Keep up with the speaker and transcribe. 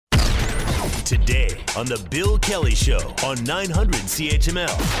Today on The Bill Kelly Show on 900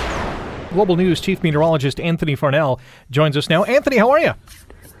 CHML. Global News Chief Meteorologist Anthony Farnell joins us now. Anthony, how are you?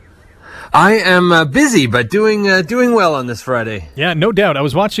 I am busy, but doing well on this Friday. Yeah, no doubt. I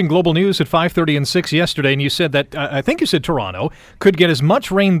was watching Global News at 5:30 and 6 yesterday, and you said that, I think you said Toronto, could get as much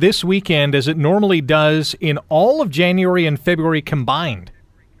rain this weekend as it normally does in all of January and February combined.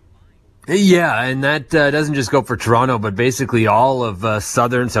 Yeah, and that doesn't just go for Toronto, but basically all of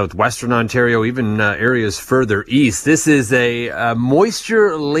southern, southwestern Ontario, even areas further east. This is a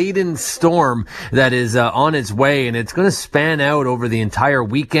moisture-laden storm that is on its way, and it's going to span out over the entire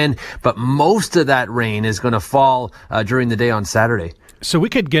weekend, but most of that rain is going to fall during the day on Saturday. So we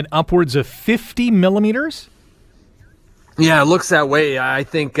could get upwards of 50 millimeters? Yeah, it looks that way. I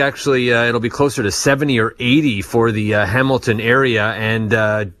think actually it'll be closer to 70 or 80 for the Hamilton area. And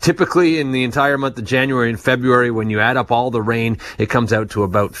typically in the entire month of January and February, when you add up all the rain, it comes out to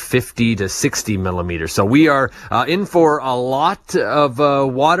about 50 to 60 millimeters. So we are in for a lot of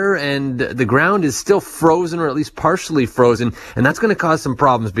water, and the ground is still frozen, or at least partially frozen. And that's going to cause some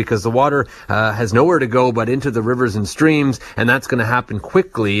problems because the water has nowhere to go but into the rivers and streams. And that's going to happen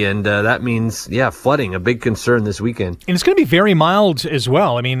quickly. And that means, flooding, a big concern this weekend. And it's going to be very mild as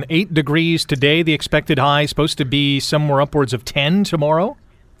well. I mean, 8 degrees today, the expected high, supposed to be somewhere upwards of 10 tomorrow.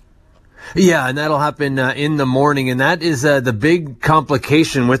 Yeah, and that'll happen in the morning, and that is the big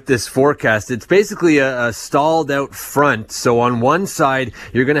complication with this forecast. It's basically a stalled out front. So on one side,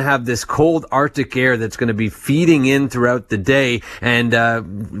 you're going to have this cold Arctic air that's going to be feeding in throughout the day. And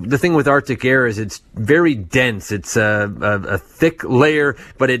the thing with Arctic air is it's very dense. It's a thick layer,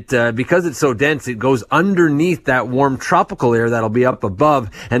 but because it's so dense, it goes underneath that warm tropical air that'll be up above,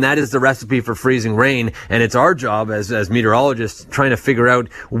 and that is the recipe for freezing rain. And it's our job as meteorologists trying to figure out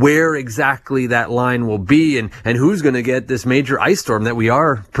where exactly that line will be and who's going to get this major ice storm that we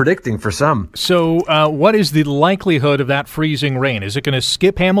are predicting for some. So what is the likelihood of that freezing rain? Is it going to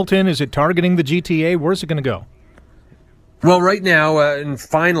skip Hamilton? Is it targeting the GTA? Where's it going to go? Well, right now, and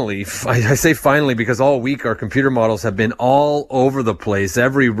finally, I say finally because all week our computer models have been all over the place.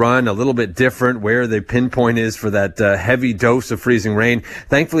 Every run a little bit different where the pinpoint is for that heavy dose of freezing rain.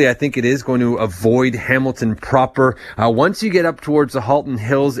 Thankfully, I think it is going to avoid Hamilton proper. Once you get up towards the Halton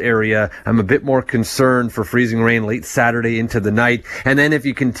Hills area, I'm a bit more concerned for freezing rain late Saturday into the night. And then if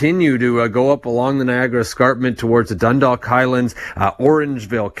you continue to go up along the Niagara Escarpment towards the Dundalk Highlands,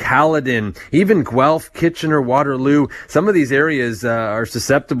 Orangeville, Caledon, even Guelph, Kitchener, Waterloo, some of these areas are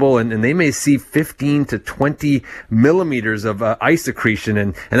susceptible, and they may see 15 to 20 millimeters of ice accretion,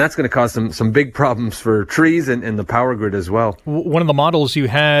 and that's going to cause some big problems for trees and the power grid as well. One of the models you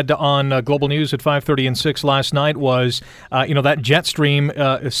had on Global News at 5:30 and 6 last night was, that jet stream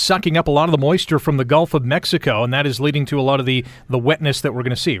sucking up a lot of the moisture from the Gulf of Mexico, and that is leading to a lot of the wetness that we're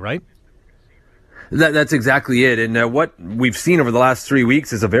going to see, right? That's exactly it. And what we've seen over the last 3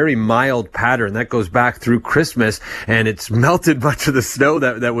 weeks is a very mild pattern that goes back through Christmas, and it's melted much of the snow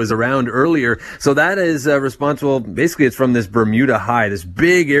that was around earlier. So that is responsible. Basically, it's from this Bermuda high, this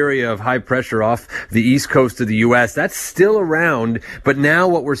big area of high pressure off the east coast of the U.S. That's still around. But now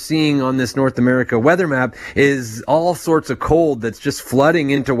what we're seeing on this North America weather map is all sorts of cold that's just flooding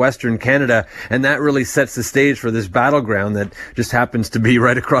into Western Canada. And that really sets the stage for this battleground that just happens to be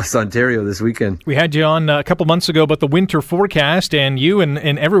right across Ontario this weekend. We had you on a couple months ago about the winter forecast, and you and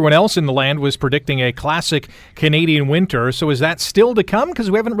everyone else in the land was predicting a classic Canadian winter. So is that still to come?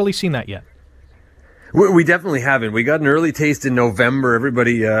 Because we haven't really seen that yet. We definitely haven't. We got an early taste in November.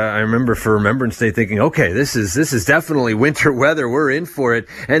 Everybody, I remember for Remembrance Day thinking, okay, this is definitely winter weather. We're in for it.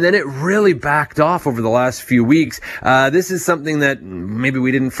 And then it really backed off over the last few weeks. This is something that maybe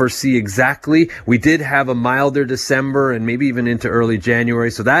we didn't foresee exactly. We did have a milder December and maybe even into early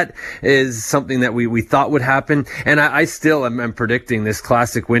January. So that is something that we thought would happen. And I still am predicting this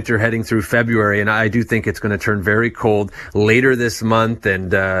classic winter heading through February. And I do think it's going to turn very cold later this month.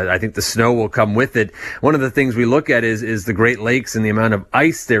 And I think the snow will come with it. One of the things we look at is the Great Lakes and the amount of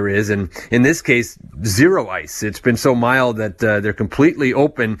ice there is. And in this case, zero ice. It's been so mild that they're completely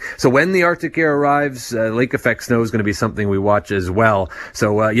open. So when the Arctic air arrives, lake effect snow is going to be something we watch as well.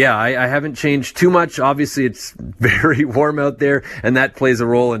 So I haven't changed too much. Obviously, it's very warm out there, and that plays a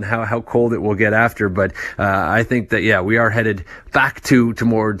role in how cold it will get after. But I think that, we are headed back to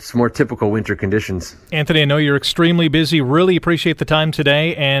more typical winter conditions. Anthony, I know you're extremely busy. Really appreciate the time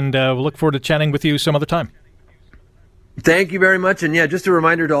today, and we'll look forward to chatting with you some other time. Thank you very much. And yeah, just a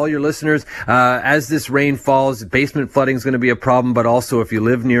reminder to all your listeners, as this rain falls, basement flooding is going to be a problem, but also if you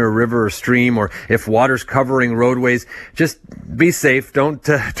live near a river or stream, or if water's covering roadways, just be safe. Don't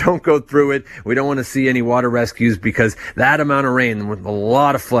go through it. We don't want to see any water rescues, because that amount of rain with a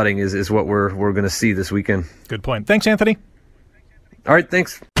lot of flooding is what we're going to see this weekend. Good point. Thanks, Anthony. All right,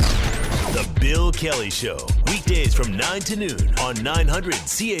 thanks. The Bill Kelly Show, weekdays from 9 to noon on 900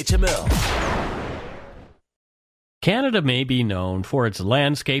 CHML. Canada may be known for its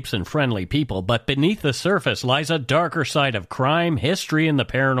landscapes and friendly people, but beneath the surface lies a darker side of crime, history, and the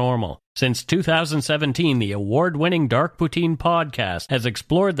paranormal. Since 2017, the award-winning Dark Poutine podcast has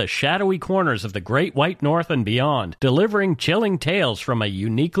explored the shadowy corners of the Great White North and beyond, delivering chilling tales from a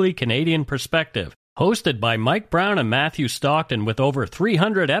uniquely Canadian perspective. Hosted by Mike Brown and Matthew Stockton, with over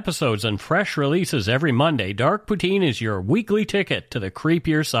 300 episodes and fresh releases every Monday, Dark Poutine is your weekly ticket to the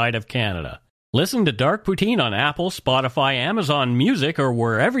creepier side of Canada. Listen to Dark Poutine on Apple, Spotify, Amazon Music, or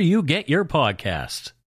wherever you get your podcasts.